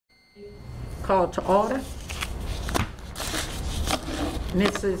called to order.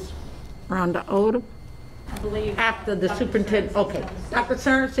 Mrs. Rhonda Odom. I believe After the Dr. superintendent, Sorensen okay. comes. Dr.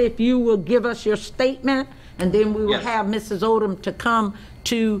 Sorensen, if you will give us your statement, and then we will Yes. have Mrs. Odom to come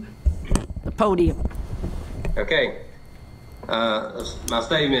to the podium. Okay. My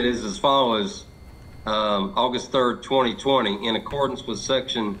statement is as follows. August 3rd, 2020, in accordance with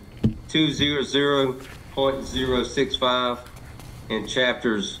section 200.065 and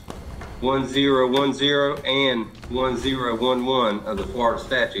chapters 1010 and 1011 of the Florida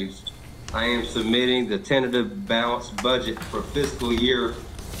statutes, I am submitting the tentative balanced budget for fiscal year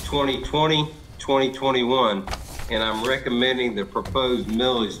 2020-2021, and I'm recommending the proposed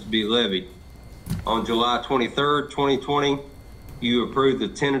millage to be levied. On July 23rd, 2020, you approved the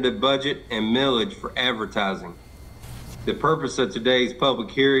tentative budget and millage for advertising. The purpose of today's public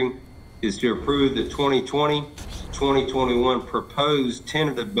hearing is to approve the 2020-2021 proposed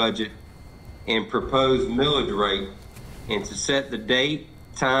tentative budget and proposed millage rate, and to set the date,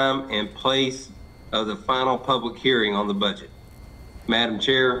 time, and place of the final public hearing on the budget. Madam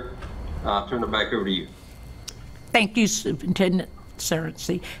Chair, I'll turn it back over to you. Thank you, Superintendent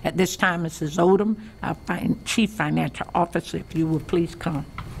Sorensen. At this time, Mrs. Odom, our Chief Financial Officer, if you would please come.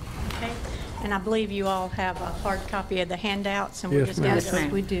 Okay. And I believe you all have a hard copy of the handouts, and we're just going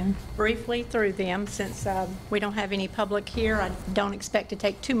to go briefly through them. Since we don't have any public here, I don't expect to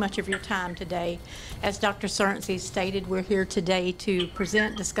take too much of your time today. As Dr. Sorensen stated, we're here today to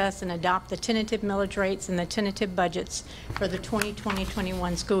present, discuss, and adopt the tentative millage rates and the tentative budgets for the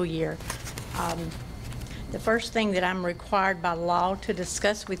 2020-21 school year. The first thing that I'm required by law to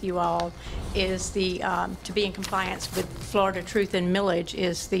discuss with you all is the, to be in compliance with Florida Truth and Millage,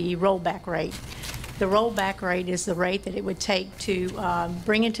 is the rollback rate. The rollback rate is the rate that it would take to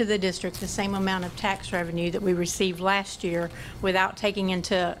bring into the district the same amount of tax revenue that we received last year without taking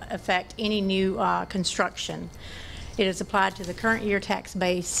into effect any new construction. It is applied to the current year tax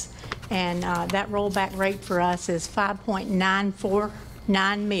base, and that rollback rate for us is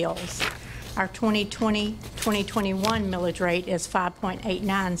 5.949 mils. Our 2020-2021 millage rate is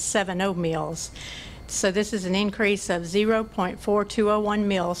 5.8970 mils. So this is an increase of 0.4201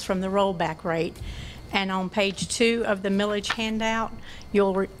 mils from the rollback rate. And on page 2 of the millage handout,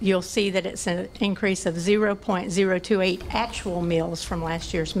 you'll see that it's an increase of 0.028 actual mils from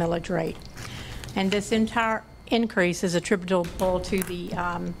last year's millage rate. And this entire increase is attributable to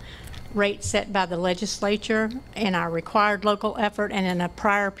the rate set by the legislature in our required local effort and in a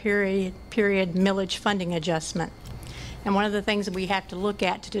prior period millage funding adjustment. And one of the things that we have to look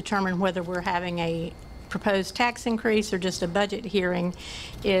at to determine whether we're having a proposed tax increase or just a budget hearing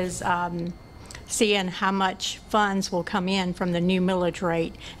is seeing how much funds will come in from the new millage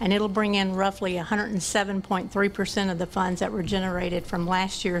rate. And it'll bring in roughly 107.3% of the funds that were generated from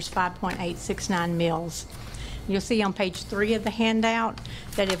last year's 5.869 mils. You'll see on page 3 of the handout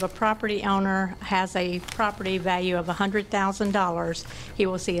that if a property owner has a property value of $100,000, he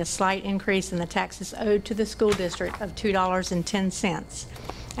will see a slight increase in the taxes owed to the school district of $2.10.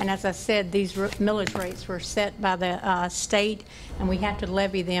 And as I said, these millage rates were set by the state, and we have to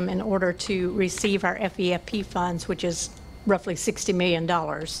levy them in order to receive our FEFP funds, which is roughly $60 million.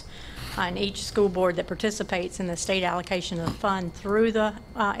 And each school board that participates in the state allocation of the fund through the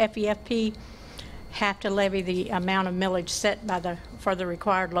FEFP have to levy the amount of millage set by for the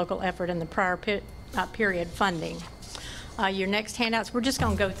required local effort in the prior period funding. Your next handouts, we're just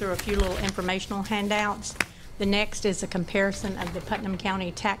going to go through a few little informational handouts. The next is a comparison of the Putnam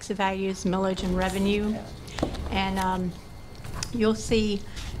County tax values, millage, and revenue. And you'll see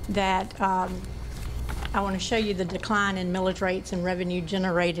that I want to show you the decline in millage rates and revenue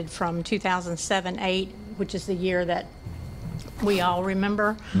generated from 2007-8, which is the year that we all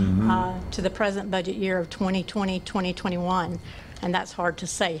remember, to the present budget year of 2020-2021, and that's hard to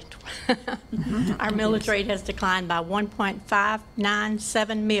say. Our millage rate has declined by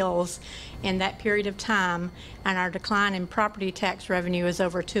 1.597 mils in that period of time, and our decline in property tax revenue is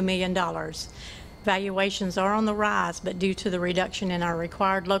over $2 million. Valuations are on the rise, but due to the reduction in our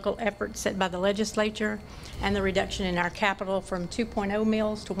required local efforts set by the legislature and the reduction in our capital from 2.0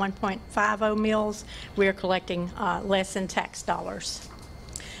 mils to 1.50 mils, we are collecting less in tax dollars.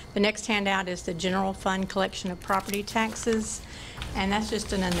 The next handout is the general fund collection of property taxes, and that's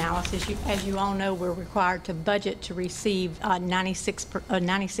just an analysis. As you all know, we're required to budget to receive a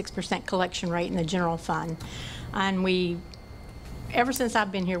 96% collection rate in the general fund, and ever since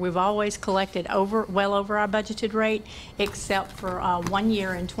I've been here, we've always collected well over our budgeted rate, except for 1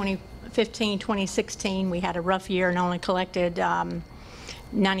 year in 2015, 2016. We had a rough year and only collected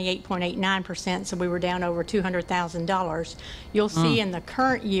 98.89%, so we were down over $200,000. You'll see in the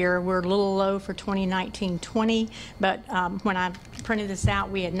current year, we're a little low for 2019-20, but when I printed this out,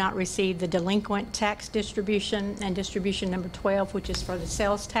 we had not received the delinquent tax distribution and distribution number 12, which is for the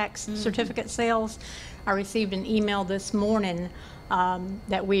sales tax certificate sales. I received an email this morning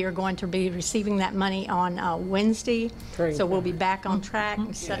that we are going to be receiving that money on Wednesday. So we'll be back on track.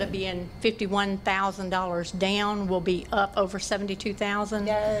 Instead of being $51,000 down, we'll be up over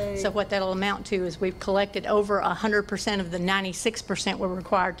 $72,000. So what that'll amount to is we've collected over 100% of the 96% we're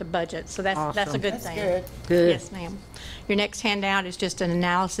required to budget. So that's a good thing. Good. Yes, ma'am. Your next handout is just an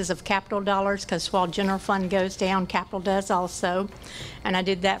analysis of capital dollars, because while general fund goes down, capital does also. And I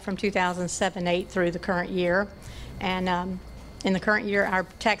did that from 2007-8 through the current year. And in the current year, our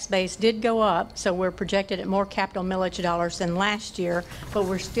tax base did go up, so we're projected at more capital millage dollars than last year, but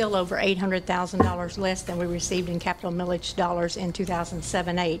we're still over $800,000 less than we received in capital millage dollars in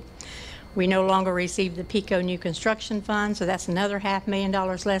 2007-8. We no longer receive the PICO new construction fund, so that's another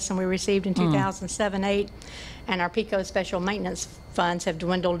 $500,000 less than we received in 2007-8. And our PICO special maintenance funds have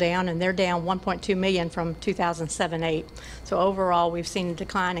dwindled down, and they're down $1.2 million from 2007-8. So overall, we've seen a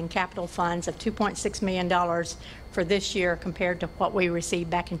decline in capital funds of $2.6 million for this year compared to what we received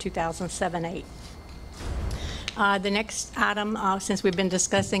back in 2007-8. The next item, since we've been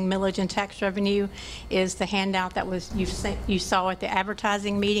discussing millage and tax revenue, is the handout that was you saw at the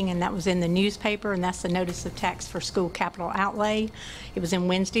advertising meeting, and that was in the newspaper, and that's the notice of tax for school capital outlay. It was in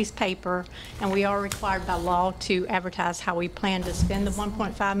Wednesday's paper, and we are required by law to advertise how we plan to spend the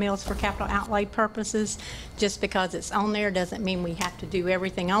 1.5 mils for capital outlay purposes. Just because it's on there doesn't mean we have to do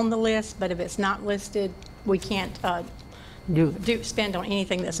everything on the list, but if it's not listed, we can't spend on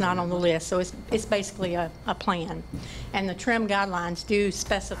anything that's not on the list. So it's basically a plan. And the trim guidelines do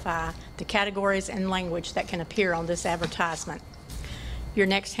specify the categories and language that can appear on this advertisement. Your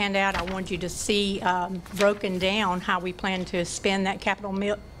next handout, I want you to see broken down how we plan to spend that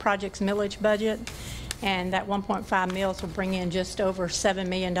capital projects millage budget. And that 1.5 mils will bring in just over $7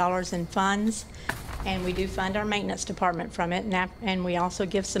 million in funds. And we do fund our maintenance department from it. And we also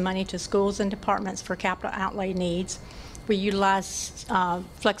give some money to schools and departments for capital outlay needs. We utilize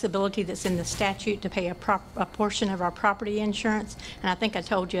flexibility that's in the statute to pay a portion of our property insurance. And I think I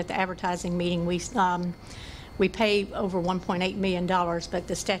told you at the advertising meeting, we pay over $1.8 million, but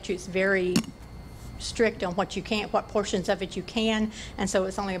the statute's very strict on what portions of it you can, and so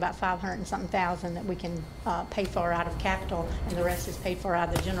it's only about 500 and something thousand that we can pay for out of capital, and the rest is paid for out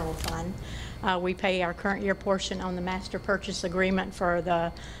of the general fund. We pay our current year portion on the master purchase agreement for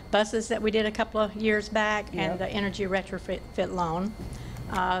the buses that we did a couple of years back, and the energy retrofit loan.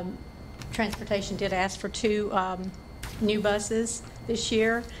 Transportation did ask for 2 new buses this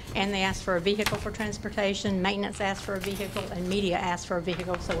year, and they asked for a vehicle for transportation. Maintenance asked for a vehicle, and media asked for a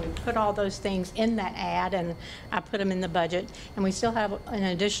vehicle. So we put all those things in that ad, and I put them in the budget. And we still have an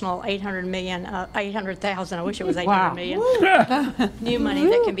additional $800,000. I wish it was $800 million. New money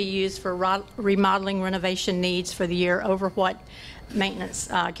that can be used for remodeling renovation needs for the year over what maintenance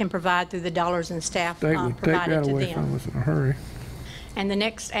can provide through the dollars and staff provided to them. Take that away from us in a hurry. And the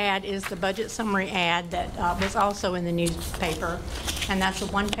next ad is the budget summary ad that was also in the newspaper. And that's a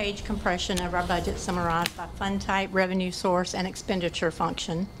one-page compression of our budget summarized by fund type, revenue source, and expenditure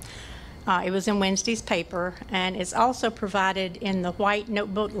function. It was in Wednesday's paper, and it's also provided in the white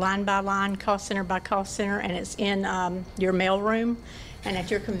notebook, line by line, cost center by cost center, and it's in your mail room. And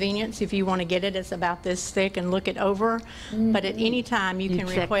at your convenience, if you want to get it, it's about this thick and look it over. But at any time, you can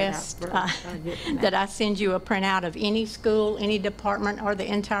request that I send you a printout of any school, any department, or the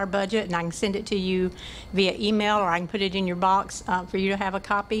entire budget, and I can send it to you via email, or I can put it in your box for you to have a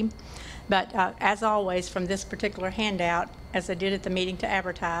copy. But as always, from this particular handout, as I did at the meeting to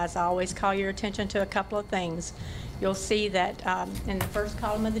advertise, I always call your attention to a couple of things. You'll see that in the first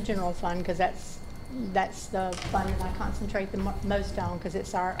column of the general fund, because that's the fund that I concentrate the most on, because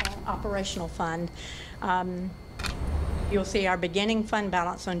it's our operational fund. You'll see our beginning fund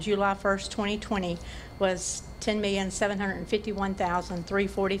balance on July 1st, 2020 was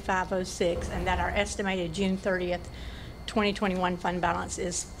 $10,751,345.06, and that our estimated June 30th, 2021 fund balance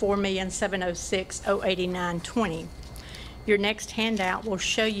is $4,706,089.20. Your next handout will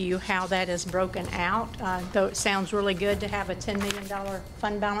show you how that is broken out. Though it sounds really good to have a $10 million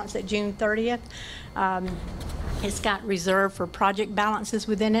fund balance at June 30th, it's got reserved for project balances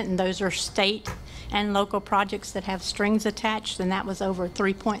within it, and those are state and local projects that have strings attached, and that was over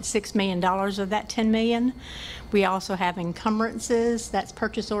 $3.6 million of that $10 million. We also have encumbrances, that's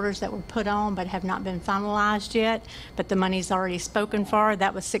purchase orders that were put on but have not been finalized yet, but the money's already spoken for.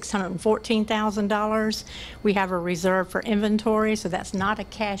 That was $614,000. We have a reserve for inventory, so that's not a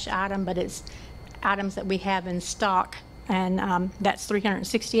cash item, but it's items that we have in stock, and that's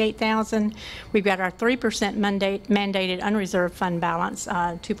 $368,000. We've got our 3% mandated unreserved fund balance,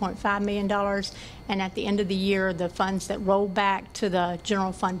 $2.5 million, and at the end of the year, the funds that roll back to the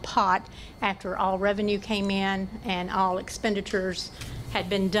general fund pot after all revenue came in and all expenditures had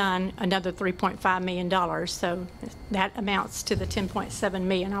been done, another $3.5 million. So that amounts to the $10.7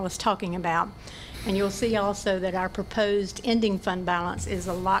 million I was talking about. And you'll see also that our proposed ending fund balance is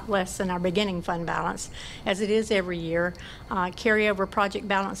a lot less than our beginning fund balance, as it is every year. Carryover project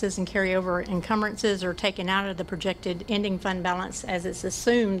balances and carryover encumbrances are taken out of the projected ending fund balance, as it's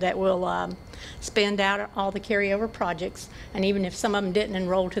assumed that we'll spend out all the carryover projects. And even if some of them didn't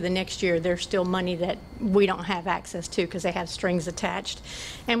enroll to the next year, there's still money that we don't have access to because they have strings attached.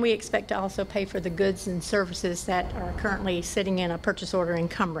 And we expect to also pay for the goods and services that are currently sitting in a purchase order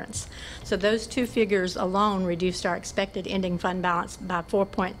encumbrance. So those two figures alone reduced our expected ending fund balance by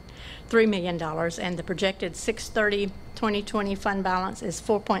 $4.3 million, and the projected 6/30/2020 fund balance is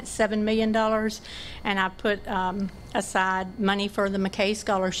 $4.7 million. And I put aside money for the McKay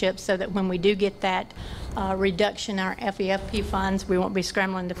Scholarship so that when we do get that reduction in our FEFP funds, we won't be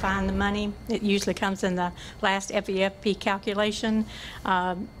scrambling to find the money. It usually comes in the last FEFP calculation.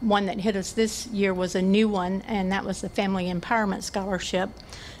 One that hit us this year was a new one, and that was the Family Empowerment Scholarship,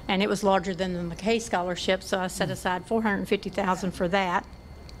 and it was larger than the McKay Scholarship, so I set aside $450,000 for that.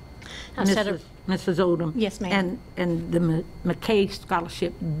 Mrs. Odom. Yes, ma'am. And the McKay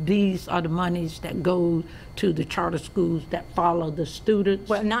Scholarship, these are the monies that go to the charter schools that follow the students?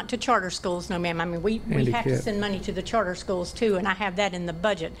 Well, not to charter schools, no, ma'am. I mean, we have to send money to the charter schools too, and I have that in the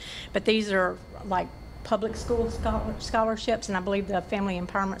budget. But these are like public school scholarships, and I believe the Family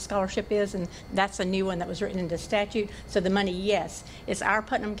Empowerment Scholarship is, and that's a new one that was written into statute. So the money, yes, it's our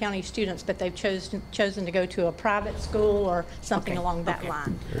Putnam County students, but they've chosen to go to a private school or something along that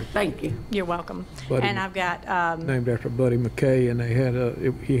line. Thank you. You're welcome. Buddy And I've got named after Buddy McKay, and they had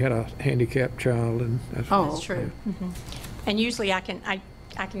he had a handicapped child, and that's true. And usually I can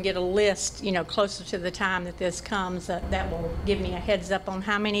get a list, you know, closer to the time that this comes, that will give me a heads up on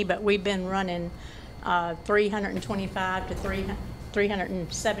how many, but we've been running 325 to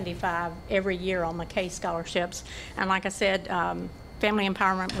 375 every year on McKay scholarships. And like I said, Family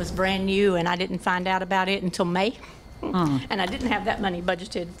Empowerment was brand new, and I didn't find out about it until May. And I didn't have that money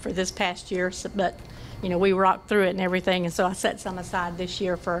budgeted for this past year, so, but you know, we rocked through it and everything, and so I set some aside this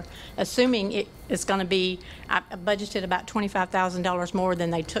year for, assuming it's going to be, I budgeted about $25,000 more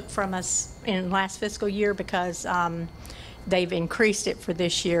than they took from us in last fiscal year, because they've increased it for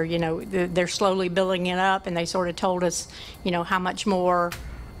this year. You know, they're slowly building it up, and they sort of told us, you know, how much more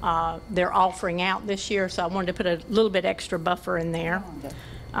they're offering out this year, so I wanted to put a little bit extra buffer in there.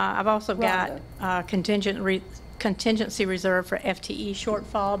 I've also got contingency reserve for FTE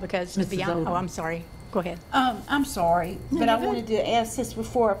shortfall, because to be honest, I'm sorry, go ahead. I'm sorry, but I wanted to ask this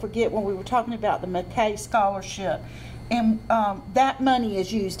before I forget, when we were talking about the McKay Scholarship, and that money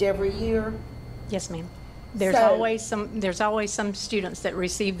is used every year? Yes, ma'am. There's always some students that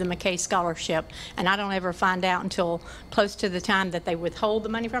receive the McKay Scholarship, and I don't ever find out until close to the time that they withhold the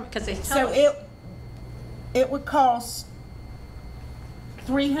money from it, because they tell us. It would cost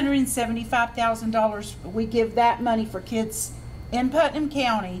 $375,000. We give that money for kids in Putnam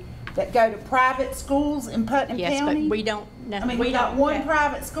County that go to private schools in Putnam County. Yes, but we don't. I mean, we got one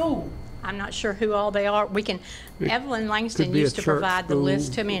private school. I'm not sure who all they are. We can. Evelyn Langston used to provide the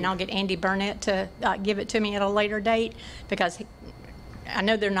list to me, and I'll get Andy Burnett to give it to me at a later date, because I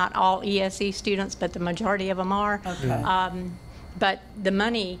know they're not all ESE students, but the majority of them are. Okay. But the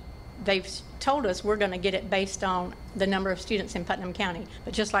money, they've told us we're going to get it based on the number of students in Putnam County.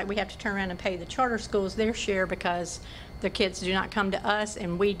 But just like we have to turn around and pay the charter schools their share because the kids do not come to us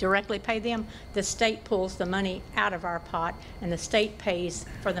and we directly pay them, the state pulls the money out of our pot, and the state pays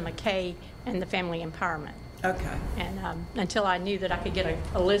for the McKay and the Family Empowerment. Okay. And until I knew that I could get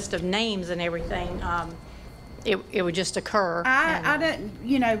a list of names and everything, it would just occur. I don't,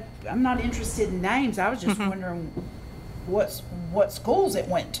 you know, I'm not interested in names. I was just wondering what schools it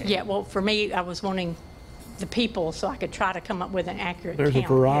went to. Yeah, well, for me, I was wanting the people so I could try to come up with an accurate count. There's a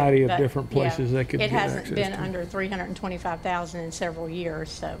variety of But, different places they could It get hasn't access been to. under $325,000 in several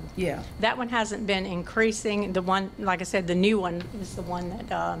years, so. Yeah. That one hasn't been increasing. The one, like I said, the new one is the one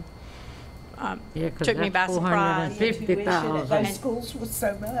that Yeah, 'cause took me by that's surprise. Tuition at 450,000. those schools was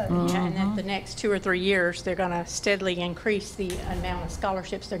so much. Yeah, and then the next 2 or 3 years, they're going to steadily increase the amount of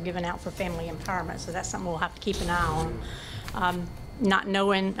scholarships they're giving out for family empowerment. So that's something we'll have to keep an eye on. Not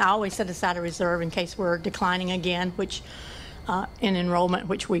knowing, I always set aside a reserve in case we're declining again, which in enrollment,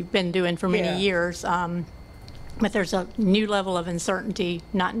 which we've been doing for many Yeah. years. But there's a new level of uncertainty,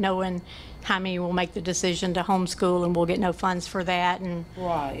 not knowing how many will make the decision to homeschool, and we'll get no funds for that, and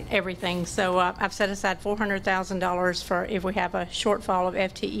Right. everything. So I've set aside $400,000 for if we have a shortfall of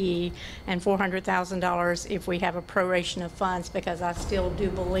FTE, and $400,000 if we have a proration of funds, because I still do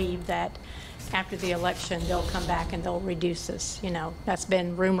believe that after the election, they'll come back and they'll reduce us. You know, that's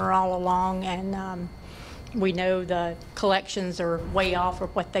been rumor all along, and we know the collections are way off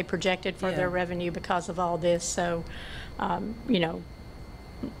of what they projected for their revenue because of all this. So, you know,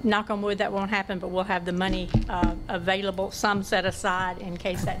 knock on wood, that won't happen, but we'll have the money available, some set aside in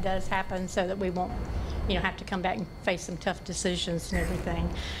case that does happen, so that we won't, you know, have to come back and face some tough decisions and everything.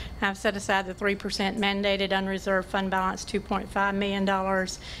 I've set aside the 3% mandated unreserved fund balance, $2.5 million,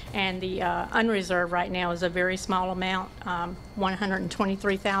 and the unreserved right now is a very small amount,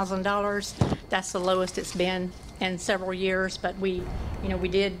 $123,000. That's the lowest it's been in several years, but we've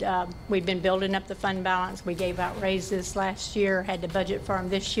been building up the fund balance. We gave out raises last year, had to budget for them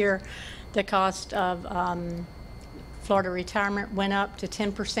this year. The cost of Florida retirement went up to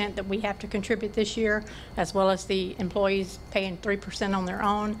 10% that we have to contribute this year, as well as the employees paying 3% on their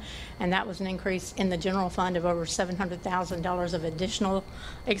own, and that was an increase in the general fund of over $700,000 of additional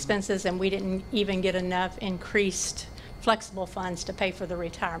expenses, and we didn't even get enough increased flexible funds to pay for the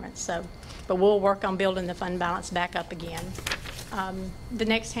retirement. So, but we'll work on building the fund balance back up again. The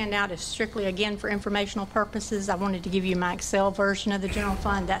next handout is strictly, again, for informational purposes. I wanted to give you my Excel version of the general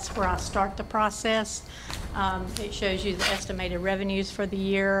fund. That's where I start the process. It shows you the estimated revenues for the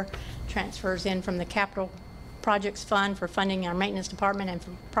year, transfers in from the capital projects fund for funding our maintenance department and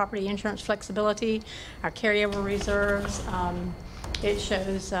for property insurance flexibility, our carryover reserves. It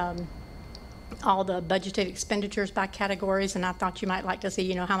shows all the budgeted expenditures by categories, and I thought you might like to see,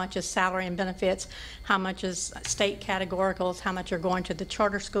 you know, how much is salary and benefits, how much is state categoricals, how much are going to the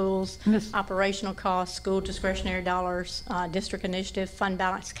charter schools, operational costs, school discretionary dollars, district initiative, fund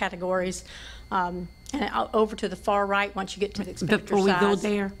balance categories, and over to the far right, once you get to the expenditure Before we go size.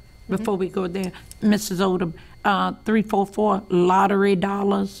 there, Mrs. Odom, 344 lottery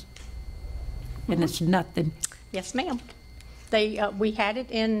dollars, and it's nothing. Yes, ma'am. We had it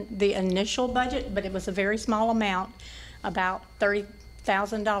in the initial budget, but it was a very small amount, about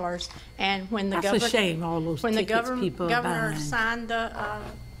 $30,000. And when the That's a governor, shame, all those when the tickets people are governor buying. signed the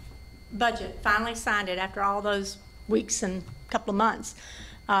budget, finally signed it after all those weeks and couple of months,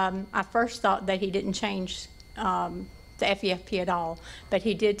 I first thought that he didn't change the FEFP at all, but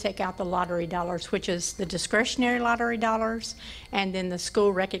he did take out the lottery dollars, which is the discretionary lottery dollars, and then the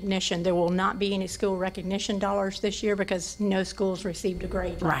school recognition. There will not be any school recognition dollars this year because no schools received a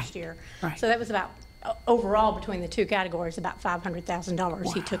grade last Right, year. right. So that was about, overall between the two categories, about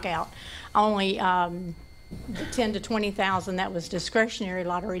 $500,000 he took out. Only the 10 to 20,000 that was discretionary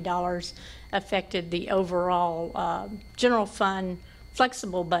lottery dollars affected the overall general fund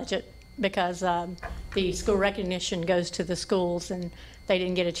flexible budget, because the school recognition goes to the schools and they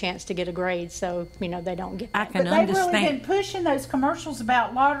didn't get a chance to get a grade, so, you know, they don't get I that. can But they've really been understand. pushing those commercials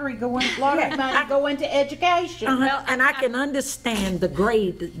about lottery money going to education. Well, and I can understand the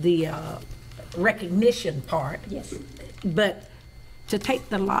grade, the recognition part. Yes. But to take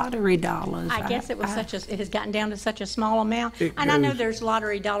the lottery dollars. I guess it was it has gotten down to such a small amount. And I know there's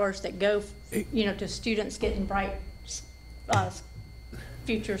lottery dollars that go, you know, to students getting bright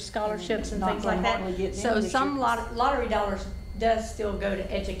future scholarships and Not things like gonna hardly that. get So them this some year. lottery dollars does still go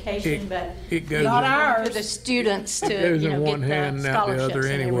to education, but It goes Not in- ours. to the students to, goes you in know, one get hand the and out the scholarships other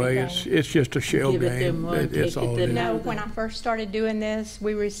and anyway. everything. It's just a shell Give it game. them one, It's take all it it to is. No, when I first started doing this,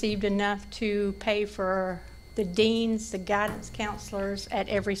 we received enough to pay for the deans, the guidance counselors at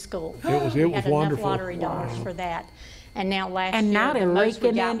every school. It was We had enough wonderful. lottery dollars for that. And now last And now year, the they're most we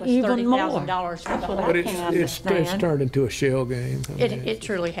raking got in was even more. $30,000 for the whole. But I it's, can it's understand. turned into a shell game. I mean, It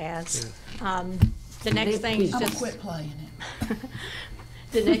truly has. The next thing is I'm just, Quit playing it.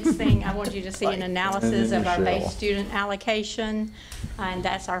 the next thing, I want you to see an analysis of our base student allocation, and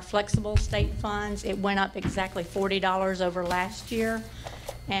that's our flexible state funds. It went up exactly $40 over last year,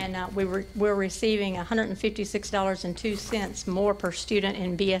 and we're receiving $156.02 more per student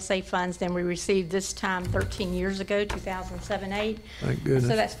in BSA funds than we received this time 13 years ago, 2007-8. Thank goodness.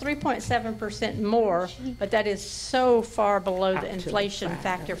 So that's 3.7% more, but that is so far below the inflation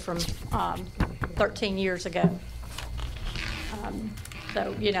factor from 13 years ago.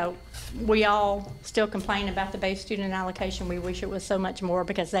 So, you know, We all still complain about the base student allocation. We wish it was so much more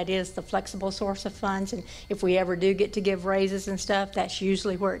because that is the flexible source of funds. And if we ever do get to give raises and stuff, that's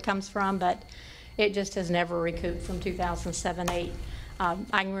usually where it comes from. But it just has never recouped from 2007-8. I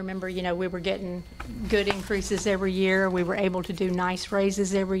can remember, you know, we were getting good increases every year. We were able to do nice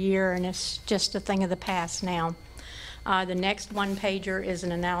raises every year, and it's just a thing of the past now. The next one pager is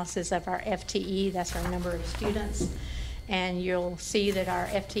an analysis of our FTE. That's our number of students. And you'll see that our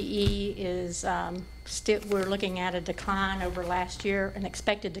FTE is we're looking at a decline over last year, an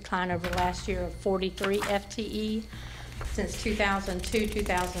expected decline over last year of 43 FTE. Since 2002,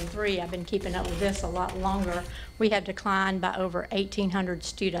 2003, I've been keeping up with this a lot longer. We have declined by over 1,800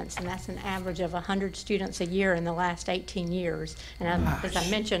 students, and that's an average of 100 students a year in the last 18 years. And as I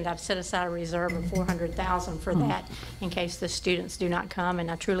mentioned, I've set aside a reserve of $400,000 for that in case the students do not come, and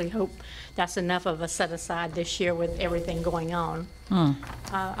I truly hope that's enough of a set aside this year with everything going on.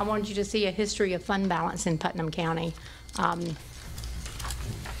 I wanted you to see a history of fund balance in Putnam County.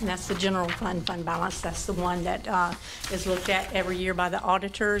 And that's the general fund balance. That's the one that is looked at every year by the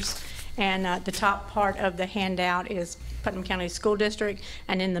auditors. And the top part of the handout is Putnam County School District,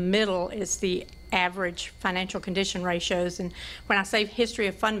 and in the middle is the average financial condition ratios. And when I say history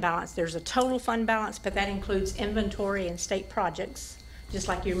of fund balance, there's a total fund balance, but that includes inventory and state projects. Just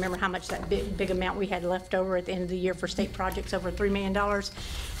like you remember how much that big amount we had left over at the end of the year for state projects, over $3 million.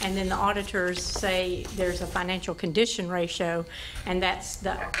 And then the auditors say there's a financial condition ratio, and that's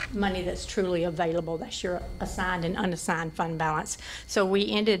the money that's truly available. That's your assigned and unassigned fund balance. So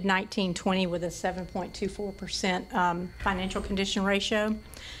we ended 1920 with a 7.24% financial condition ratio,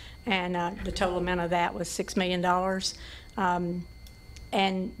 and the total amount of that was $6 million.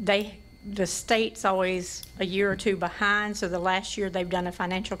 And the state's always a year or two behind, so the last year they've done a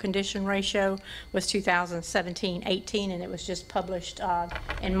financial condition ratio was 2017-18, and it was just published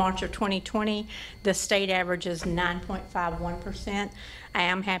in March of 2020. The state average is 9.51%. I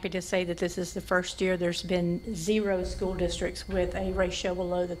am happy to say that this is the first year there's been 0 school districts with a ratio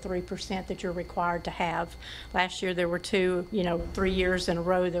below the 3% that you're required to have. Last year there were 2, 3 years in a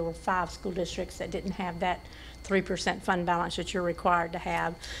row there were 5 school districts that didn't have that 3% fund balance that you're required to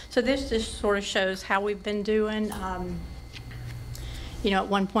have. So this just sort of shows how we've been doing. At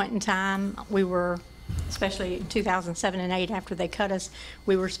one point in time, we were, especially in 2007 and 8, after they cut us,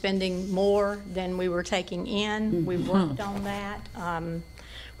 we were spending more than we were taking in. We've worked on that.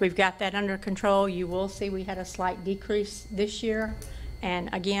 We've got that under control. You will see we had a slight decrease this year.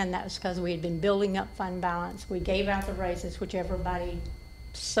 And again, that was because we had been building up fund balance. We gave out the raises, which everybody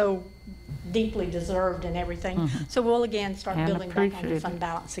so deeply deserved and everything. So we'll again start building back on the fund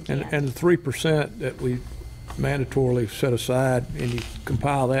balance again. And the 3% that we mandatorily set aside, and you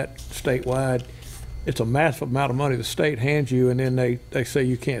compile that statewide, it's a massive amount of money the state hands you, and then they say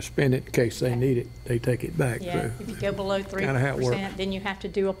you can't spend it in case they need it. They take it back. Yeah, so if you go below 3%, then you have to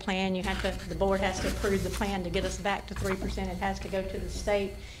do a plan. The board has to approve the plan to get us back to 3%. It has to go to the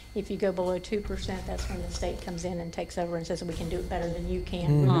state. If you go below 2%, that's when the state comes in and takes over and says we can do it better than you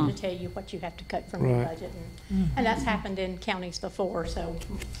can. We're going to tell you what you have to cut from your budget, and that's happened in counties before. So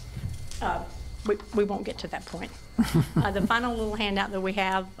we won't get to that point. The final little handout that we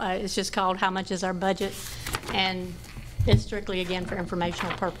have is just called "How Much Is Our Budget?" and it's strictly, again, for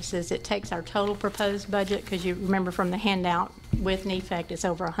informational purposes. It takes our total proposed budget, because you remember from the handout with NEFAC, it's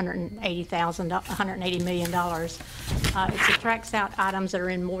over $180 million. It subtracts out items that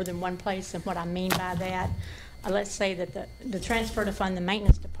are in more than one place, and what I mean by that, let's say that the transfer to fund the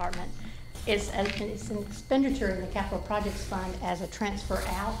maintenance department, it's an expenditure in the capital projects fund as a transfer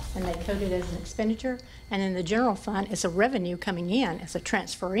out, and they code it as an expenditure. And in the general fund, it's a revenue coming in as a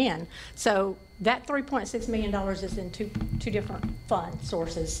transfer in. So that $3.6 million is in two different fund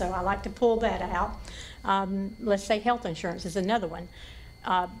sources. So I like to pull that out. Let's say health insurance is another one.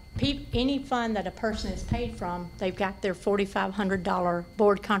 Any fund that a person is paid from, they've got their $4,500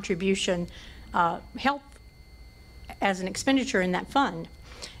 board contribution health as an expenditure in that fund.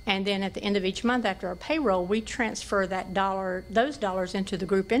 And then at the end of each month after our payroll, we transfer those dollars into the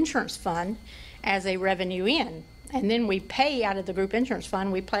group insurance fund as a revenue in. And then we pay out of the group insurance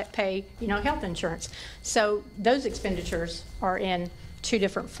fund, we pay health insurance. So those expenditures are in 2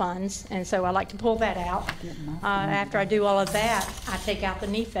 different funds, and so I like to pull that out. After I do all of that, I take out the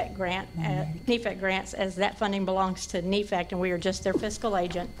NEFAC grant, NEFAC grants, as that funding belongs to NEFAC, and we are just their fiscal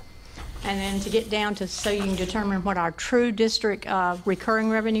agent. And then to get down to, so you can determine what our true district recurring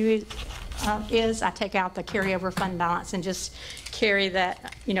revenue is, I take out the carryover fund balance and just carry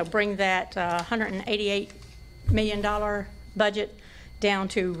that, bring that $188 million budget down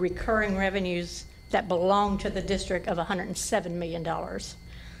to recurring revenues that belong to the district of $107 million.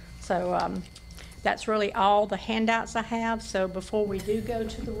 So that's really all the handouts I have. So before we do go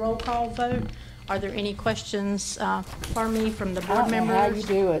to the roll call vote, are there any questions for me from the I board don't know how you members,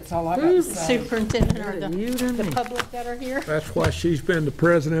 do it, it's all I got to say. superintendent, or the public that are here? That's why she's been the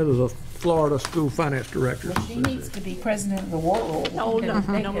president of the Florida School Finance Directors. She needs to be president of the world. Oh, no,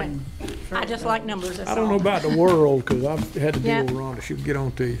 no, ma'am. I just like numbers, that's I don't know all. about the world, because I've had to deal Yeah. with Rhonda. She'll get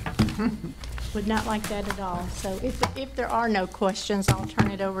on to you. Would not like that at all. So if there are no questions, I'll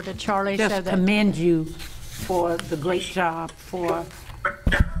turn it over to Charlie so Just that, commend you for the great job, for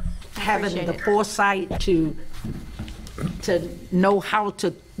having Appreciate the it. foresight to know how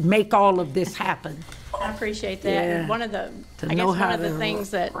to make all of this happen. I appreciate that. Yeah. And one of the, To I guess know one how of the to things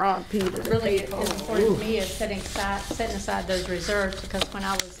that rob Peter to really pay is Paul. important to me is setting aside those reserves, because when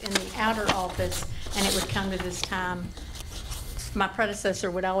I was in the outer office and it would come to this time, my predecessor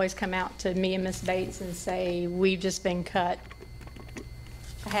would always come out to me and Ms. Bates and say, we've just been cut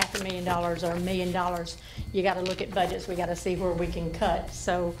 $500,000 or $1 million. You got to look at budgets. We got to see where we can cut.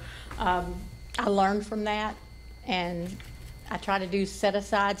 So I learned from that, and I try to do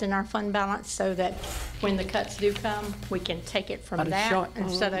set-asides in our fund balance so that when the cuts do come, we can take it from But it's that short.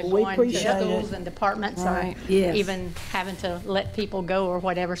 instead of We going to appreciate it. schools and departments or Right. Yes. even having to let people go or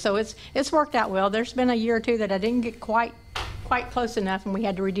whatever. So it's worked out well. There's been a year or two that I didn't get quite close enough, and we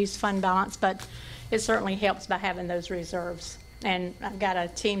had to reduce fund balance, but it certainly helps by having those reserves. And I've got a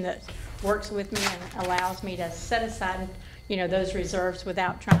team that works with me and allows me to set aside, those reserves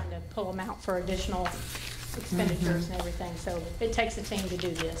without trying to pull them out for additional expenditures and everything. So it takes a team to do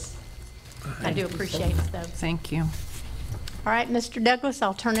this. I do appreciate it, though. Thank you. All right, Mr. Douglas,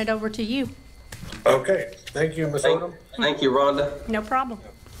 I'll turn it over to you. Okay, thank you, Ms. Odom. Thank you, Rhonda. No problem.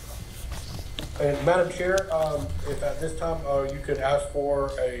 And Madam Chair, if at this time you could ask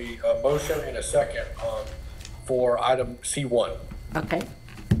for a motion and a second for item C1. Okay.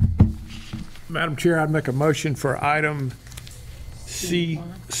 Madam Chair, I'd make a motion for item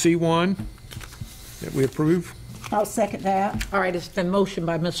C1 that we approve. I'll second that. All right, it's been motioned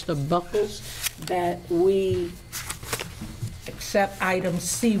by Mr. Buckles that we accept item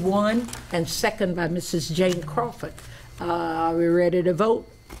C1 and second by Mrs. Jane Crawford. Are we ready to vote?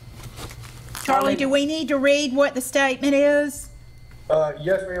 Charlie, do we need to read what the statement is?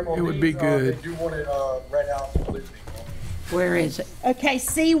 Yes, ma'am. on It would these, be good. They do want it read out completely. Where is it? Okay,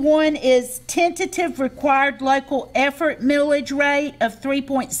 C1 is tentative required local effort millage rate of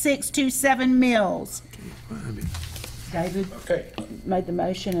 3.627 mils. David Okay, made the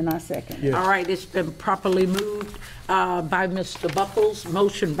motion and I second. Yes. All right, it's been properly moved by Mr. Buckles,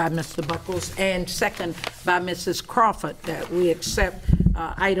 motion by Mr. Buckles, and second by Mrs. Crawford that we accept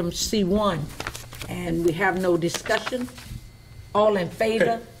item C1. And we have no discussion? All in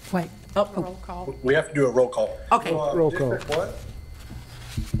favor? Wait. Oh, Roll call. we have to do a roll call. Okay. So, Roll call. District 1,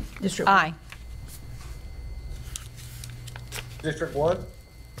 District- Aye. District 1,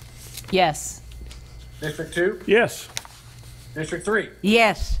 Yes. District 2, Yes. District 3,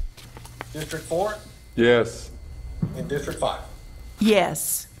 Yes. District 4, Yes. and District 5.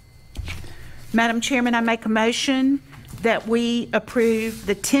 Yes. Madam Chairman, I make a motion that we approve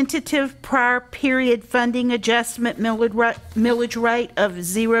the tentative prior period funding adjustment millage rate of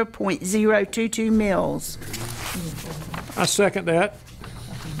 0.022 mils. I second that.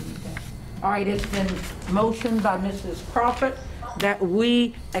 All right, it's been motioned by Mrs. Crawford that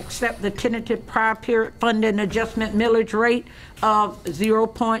we accept the tentative prior period funding adjustment millage rate of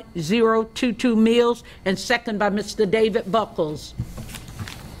 0.022 mils, and second by Mr. David Buckles.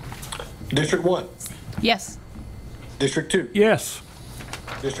 District 1, Yes. District 2, Yes.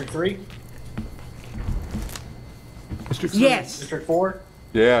 District 3, District Yes. District 4,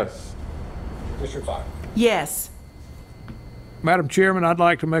 Yes. District 5. Yes. Madam Chairman, I'd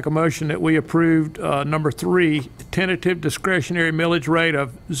like to make a motion that we approved number 3, tentative discretionary millage rate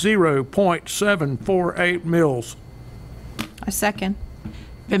of 0.748 mils. A second.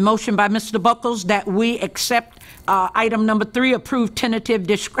 Been motioned by Mr. Buckles that we accept item number 3, approved tentative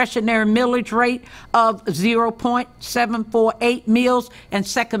discretionary millage rate of 0.748 mils, and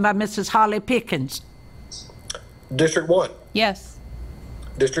second by Mrs. Holly Pickens. District 1, Yes.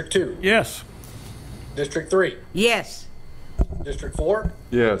 District 2, Yes. District 3, Yes. District 4,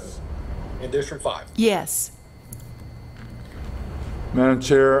 Yes. and District 5. Yes. Madam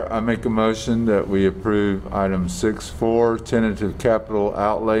Chair, I make a motion that we approve item 6.4, tentative capital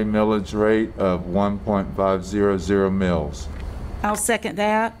outlay millage rate of 1.500 mils. I'll second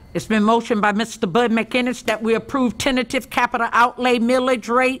that. It's been motioned by Mr. Bud McInnes that we approve tentative capital outlay millage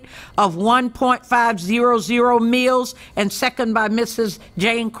rate of 1.500 mils, and second by Mrs.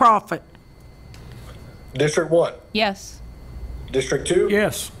 Jane Crawford. District 1, Yes. District 2,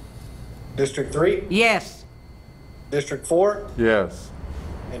 Yes. District 3, Yes. District 4, Yes.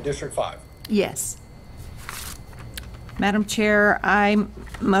 and District 5. Yes. Madam Chair, I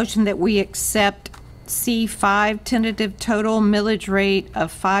motion that we accept C5 tentative total millage rate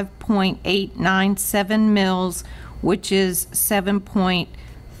of 5.897 mils, which is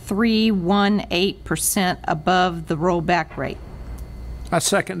 7.318% above the rollback rate. I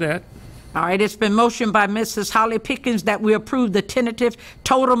second that. All right, it's been motioned by Mrs. Holly Pickens that we approve the tentative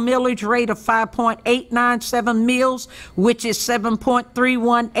total millage rate of 5.897 mils, which is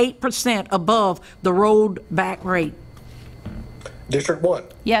 7.318% above the rollback rate. District 1,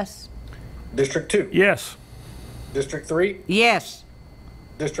 Yes. District 2, Yes. District 3, Yes.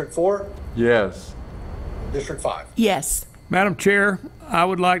 District 4, Yes. District 5. Yes. Madam Chair, I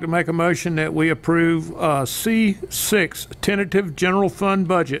would like to make a motion that we approve C6 tentative general fund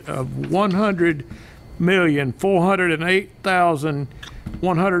budget of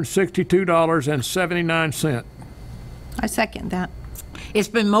 $100,408,162.79. I second that. It's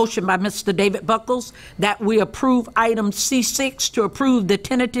been motioned by Mr. David Buckles that we approve item C6 to approve the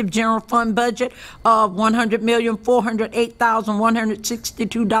tentative general fund budget of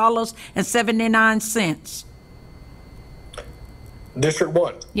 $100,408,162.79. District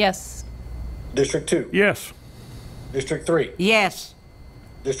 1, Yes. District 2, Yes. District 3, Yes.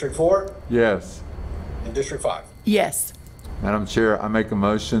 District 4, Yes. and District 5. Yes. Madam Chair, I make a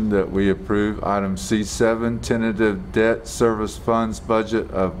motion that we approve item C7, tentative debt service funds budget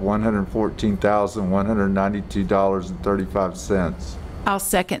of $114,192.35. I'll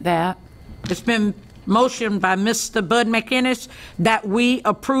second that. It's been motioned by Mr. Bud McInnes that we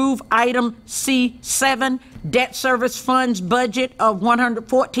approve item C7, debt service funds budget of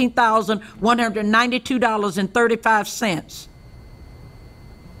 $114,192.35.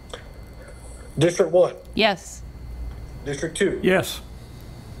 District 1, Yes. District 2, Yes.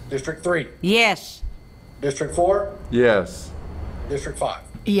 District 3, Yes. District 4, Yes. District 5.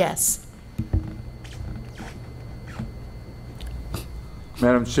 Yes.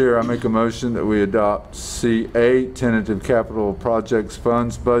 Madam Chair, I make a motion that we adopt C8, tentative capital projects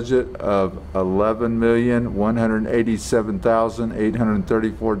funds budget of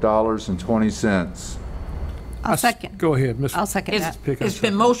 $11,187,834.20. I'll second. Go ahead, Ms. I'll second that. It's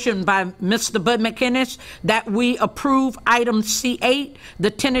been motioned by Mr. Bud McInnes that we approve item C8, the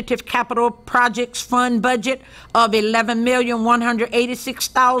tentative capital projects fund budget of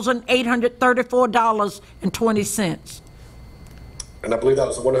 $11,186,834.20. And I believe that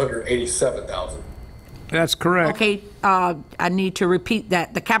was 187,000. That's correct. Okay, I need to repeat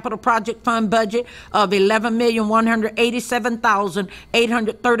that. The capital project fund budget of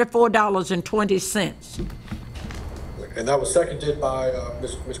 $11,187,834.20. And that was seconded by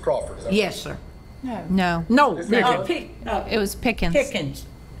Ms. Crawford. Is that Yes, sir. No. No, Pickens. It was Pickens. Pickens.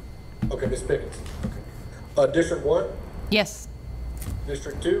 right? Okay, Ms. Pickens. Okay. District 1, Yes.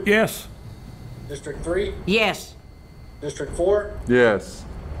 District 2, Yes. District 3, Yes. District 4, Yes.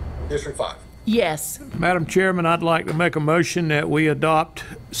 District 5. Yes. Madam Chairman, I'd like to make a motion that we adopt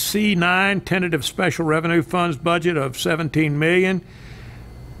C9, tentative special revenue funds budget of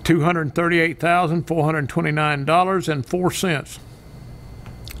 $17,238,429.04.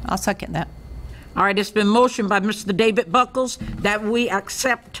 I'll second that. All right, it's been motioned by Mr. David Buckles that we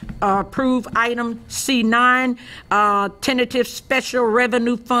accept, approve item C9, tentative special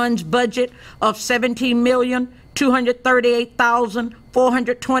revenue funds budget of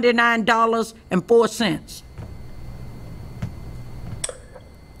 $17,238,429.04.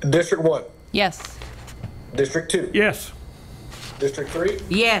 District 1, Yes. District 2, Yes. District 3,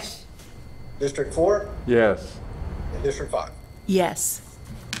 Yes. District 4, Yes. and District 5. Yes.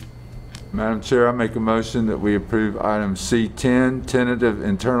 Madam Chair, I make a motion that we approve item C10, tentative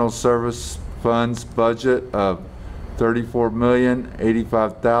internal service funds budget of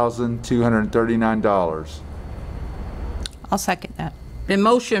 $34,085,239. I'll second that. Been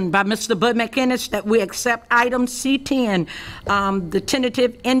motioned by Mr. Bud McInnes that we accept item C10, the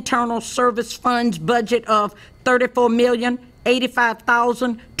tentative internal service funds budget of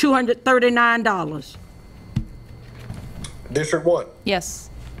 $34,085,239. District 1, Yes.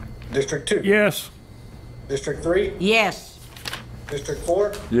 District 2, Yes. District 3, Yes. District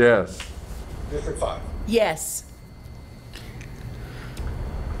 4, Yes. District 5. Yes.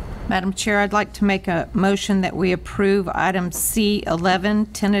 Madam Chair, I'd like to make a motion that we approve item C11,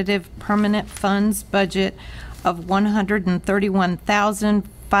 tentative permanent funds budget of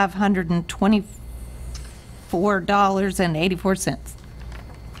 $131,524.84.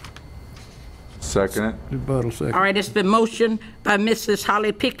 Second it. Rebuttal second. All right, it's been motioned by Mrs.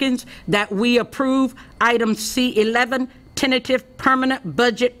 Holly Pickens that we approve item C11, tentative permanent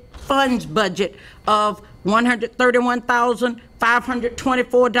budget funds budget of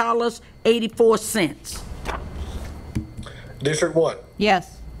 $131,524.84. District 1,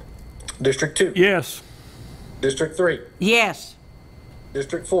 Yes. District 2, Yes. District 3, Yes.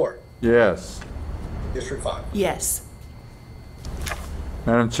 District 4, Yes. District 5. Yes.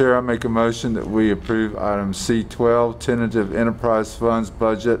 Madam Chair, I make a motion that we approve item C12, tentative enterprise funds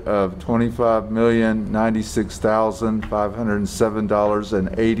budget of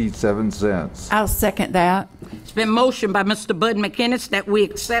 $25,096,507.87. I'll second that. It's been motioned by Mr. Bud McInnes that we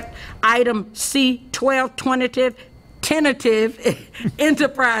accept item C12, tentative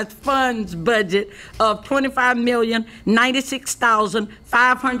enterprise funds budget of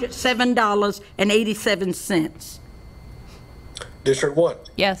 $25,096,507.87. District 1,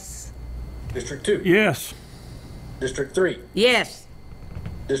 Yes. District 2, Yes. District 3, Yes.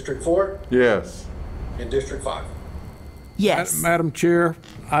 District 4, Yes. and District 5. Yes. Madam Chair,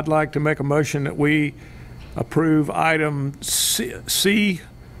 I'd like to make a motion that we approve item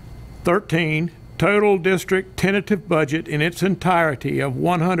C13, total district tentative budget in its entirety of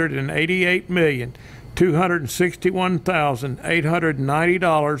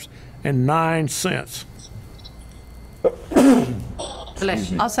 $188,261,890.09.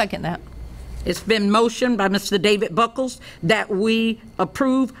 Bless you. I'll second that. It's been motioned by Mr. David Buckles that we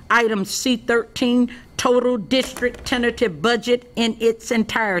approve item C13, total district tentative budget in its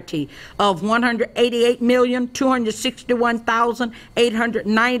entirety of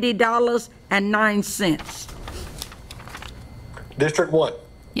 $188,261,890.09. District 1,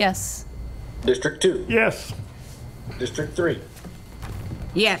 Yes. District 2, Yes. District 3,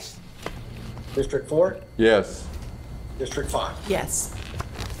 Yes. District 4, Yes. District 5. Yes.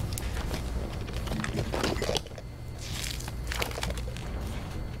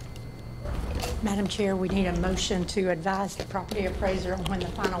 Madam Chair, we need a motion to advise the property appraiser on when the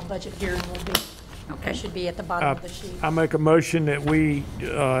final budget hearing will be. Okay. It should be at the bottom of the sheet. I make a motion that we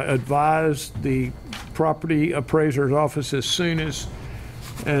advise the property appraiser's office as soon as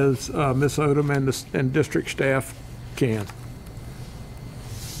Ms. Odom and district staff can.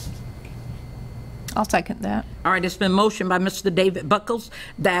 I'll second that. All right, it's been motioned by Mr. David Buckles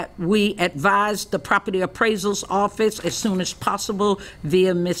that we advise the property appraiser's office as soon as possible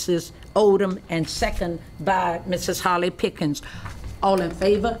via Mrs. Odom, and second by Mrs. Holly Pickens. All in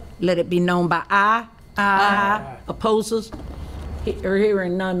favor, let it be known by aye. Aye. Opposers?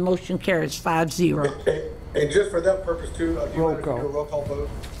 Hearing none, motion carries 5-0. And just for that purpose too, do you Roll mind if we do a call. roll call vote?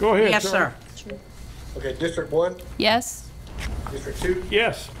 Go ahead, Yes, sir. Okay, District 1, Yes. District 2,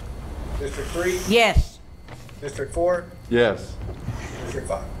 Yes. District 3, Yes. District 4, Yes. District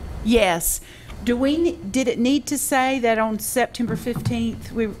 5. Yes. Did it need to say that on September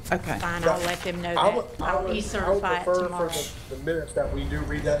 15th? Okay. Fine, I'll let them know I that. would I'll e-certify it prefer tomorrow. for the minutes that we do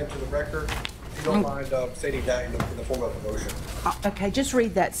read that into the record. If you don't mind stating that in the form of a motion. Okay, just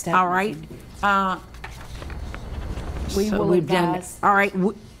read that statement. All right. We So will we've done advise. it. All right,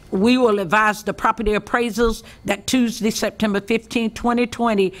 we will advise the property appraisals that Tuesday, September 15,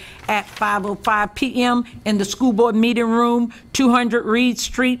 2020, at 5:05 p.m. in the school board meeting room, 200 Reed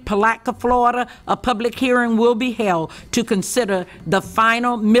Street, Palatka, Florida, a public hearing will be held to consider the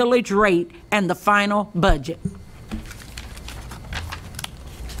final millage rate and the final budget.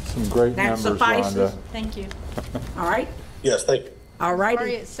 Some great That numbers, suffices. Rhonda. Thank you. All right? Yes, thank you. All Sorry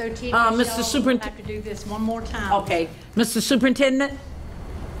righty. it's so tedious, Mr. y'all. We'll Superintendent- have to do this one more time. Okay. Mr. Superintendent,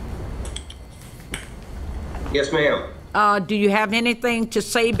 Yes, ma'am. do you have anything to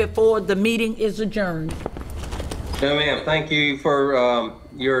say before the meeting is adjourned? No, ma'am. Thank you for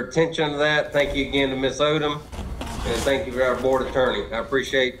your attention to that. Thank you again to Ms. Odom, and thank you to our board attorney. I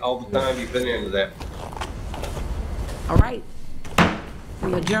appreciate all the time you put into that. All right.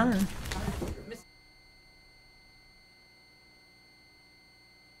 We adjourn.